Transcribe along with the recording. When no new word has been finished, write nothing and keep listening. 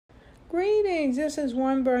Greetings, this is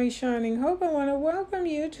One Bright Shining Hope. I want to welcome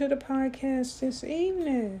you to the podcast this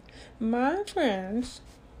evening. My friends,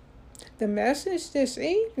 the message this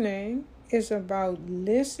evening is about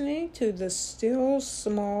listening to the still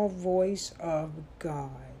small voice of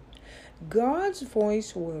God. God's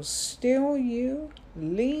voice will still you,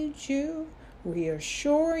 lead you,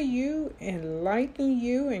 reassure you, enlighten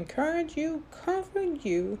you, encourage you, comfort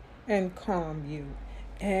you, and calm you,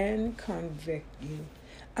 and convict you.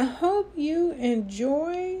 I hope you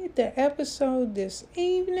enjoy the episode this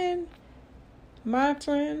evening. My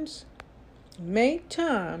friends, make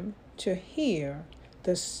time to hear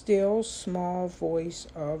the still small voice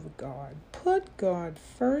of God. Put God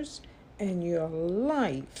first in your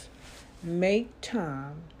life. Make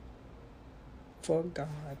time for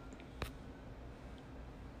God.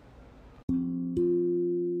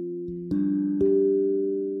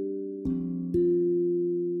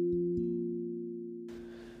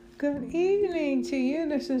 Good evening to you.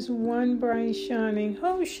 This is One Bright Shining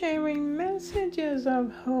Hope, sharing messages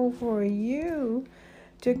of hope for you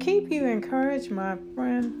to keep you encouraged, my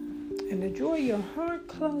friend, and to draw your heart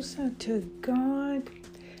closer to God.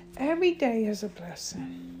 Every day is a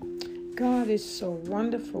blessing. God is so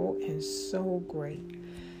wonderful and so great.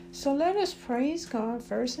 So let us praise God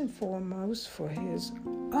first and foremost for His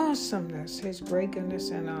awesomeness, His great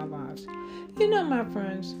goodness in our lives. You know, my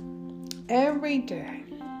friends, every day,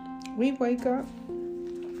 we wake up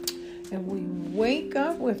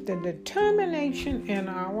with the determination in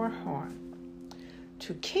our heart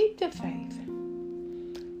to keep the faith,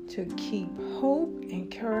 to keep hope and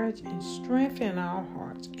courage and strength in our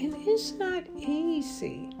hearts. And it's not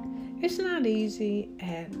easy. It's not easy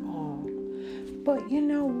at all. But you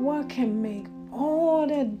know what can make all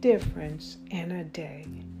the difference in a day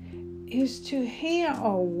is to hear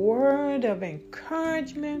a word of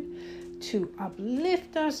encouragement to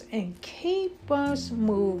uplift us and keep us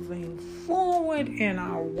moving forward in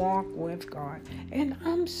our walk with God. And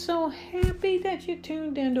I'm so happy that you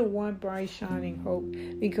tuned into One Bright Shining Hope,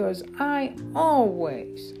 because I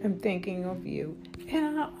always am thinking of you,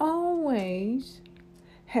 and I always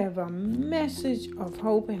have a message of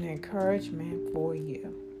hope and encouragement for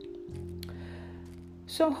you.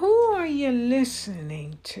 So who are you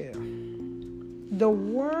listening to? The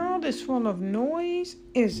world is full of noise,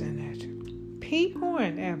 isn't it? People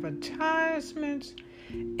and advertisements,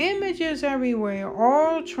 images everywhere,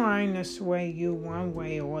 all trying to sway you one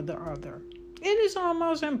way or the other. It is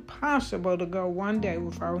almost impossible to go one day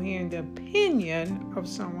without hearing the opinion of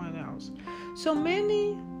someone else. So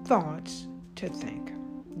many thoughts to think,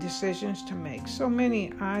 decisions to make, so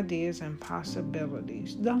many ideas and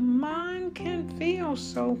possibilities. The mind can feel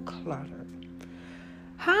so cluttered.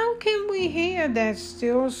 How can we hear that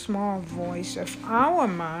still small voice if our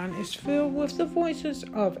mind is filled with the voices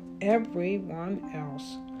of everyone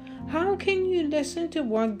else? How can you listen to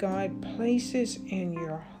what God places in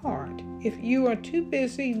your heart if you are too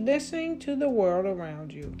busy listening to the world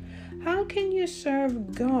around you? How can you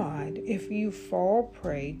serve God if you fall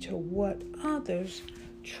prey to what others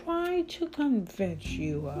try to convince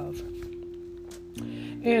you of?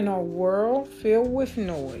 In a world filled with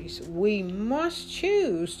noise, we must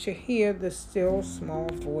choose to hear the still small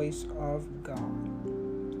voice of God.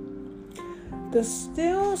 The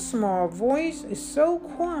still small voice is so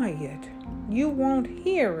quiet, you won't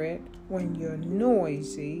hear it when you're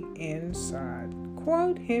noisy inside.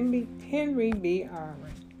 Quote Henry B.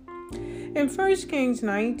 Eyring. In 1 Kings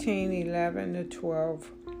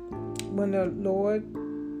 19:11-12, when the Lord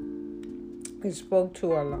spoke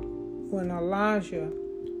to when Elijah,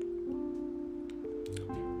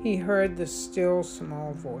 he heard the still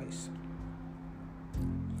small voice.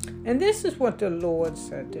 And this is what the Lord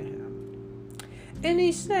said to him. And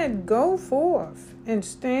he said, "Go forth and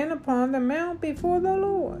stand upon the mount before the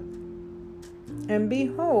Lord." And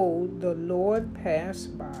behold, the Lord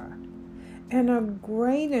passed by, and a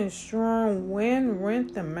great and strong wind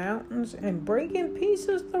rent the mountains and brake in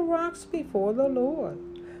pieces the rocks before the Lord.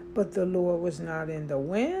 But the Lord was not in the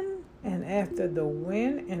wind, and after the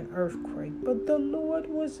wind an earthquake. But the Lord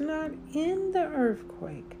was not in the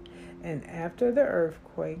earthquake, and after the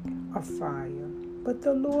earthquake a fire. But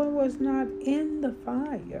the Lord was not in the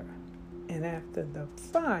fire, and after the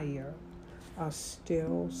fire a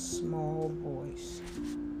still small voice.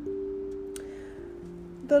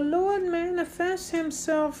 The Lord manifests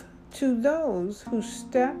Himself to those who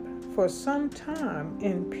step for some time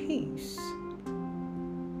in peace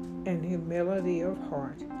and humility of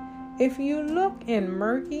heart. If you look in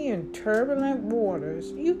murky and turbulent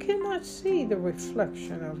waters, you cannot see the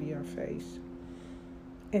reflection of your face.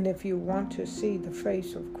 And if you want to see the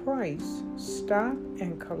face of Christ, stop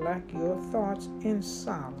and collect your thoughts in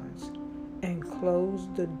silence and close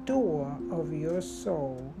the door of your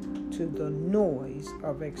soul to the noise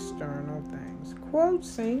of external things. Quote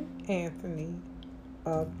St. Anthony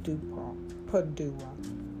of Padua.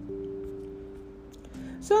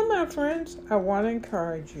 So, my friends, I want to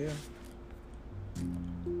encourage you.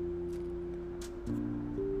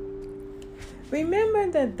 Remember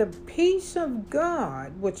that the peace of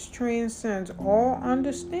God, which transcends all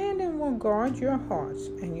understanding, will guard your hearts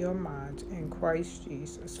and your minds in Christ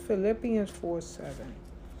Jesus. Philippians 4:7.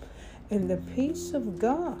 And the peace of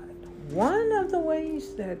God, one of the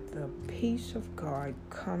ways that the peace of God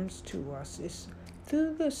comes to us is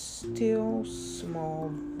through the still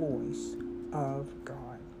small voice of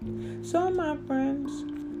God. So, my friends,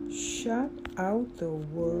 shut out the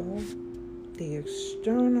world, the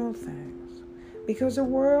external things, because the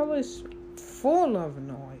world is full of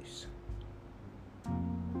noise.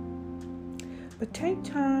 But take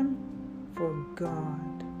time for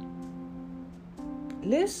God.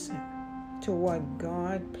 Listen to what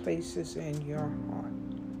God places in your heart.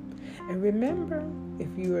 And remember, if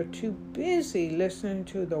you are too busy listening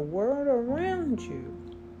to the world around you,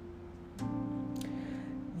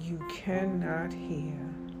 you cannot hear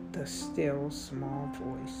the still small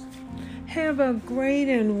voice. Have a great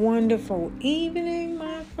and wonderful evening,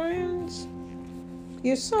 my friends.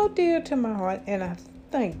 You're so dear to my heart, and I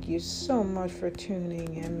thank you so much for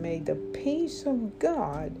tuning in. May the peace of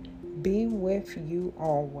God be with you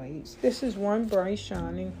always. This is One Bright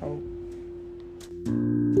Shining Hope.